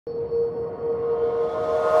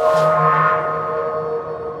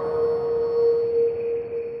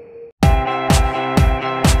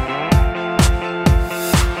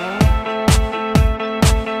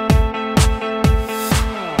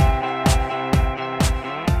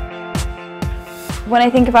When I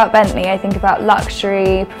think about Bentley, I think about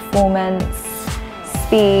luxury, performance,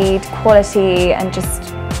 speed, quality, and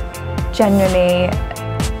just generally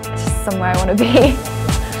just somewhere I want to be.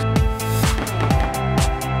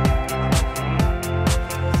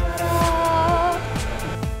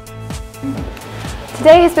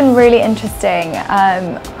 Today has been really interesting.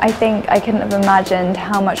 I think I couldn't have imagined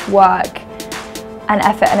how much work and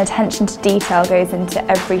effort and attention to detail goes into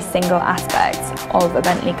every single aspect of a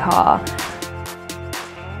Bentley car.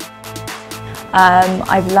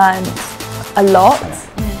 I've learned a lot.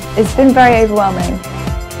 It's been very overwhelming.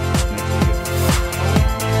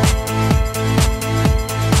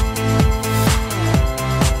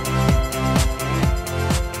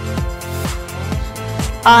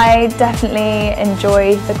 I definitely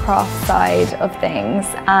enjoyed the craft side of things,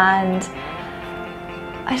 and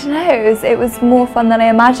I don't know, it was more fun than I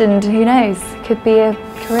imagined. Who knows, could be a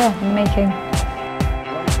career in the making.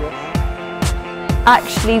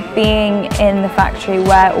 Actually being in the factory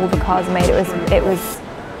where all the cars are made,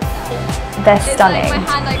 they're stunning. My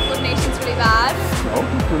hand-eye coordination's really bad.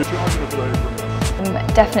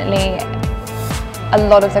 Definitely a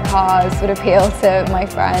lot of the cars would appeal to my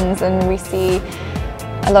friends, and we see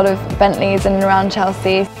a lot of Bentleys in and around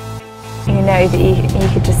Chelsea. You know that you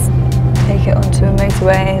could just take it onto a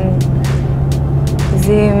motorway and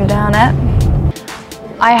zoom down it.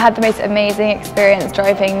 I had the most amazing experience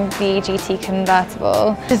driving the GT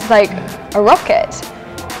convertible. It's like a rocket,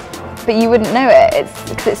 but you wouldn't know it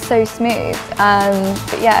because it's so smooth.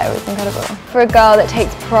 But yeah, it was incredible. For a girl that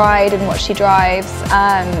takes pride in what she drives,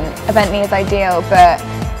 a Bentley is ideal, but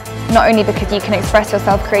not only because you can express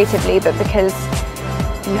yourself creatively, but because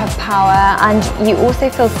you have power and you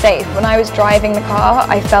also feel safe. When I was driving the car,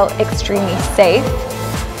 I felt extremely safe,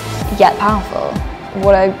 yet powerful.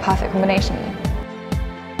 What a perfect combination.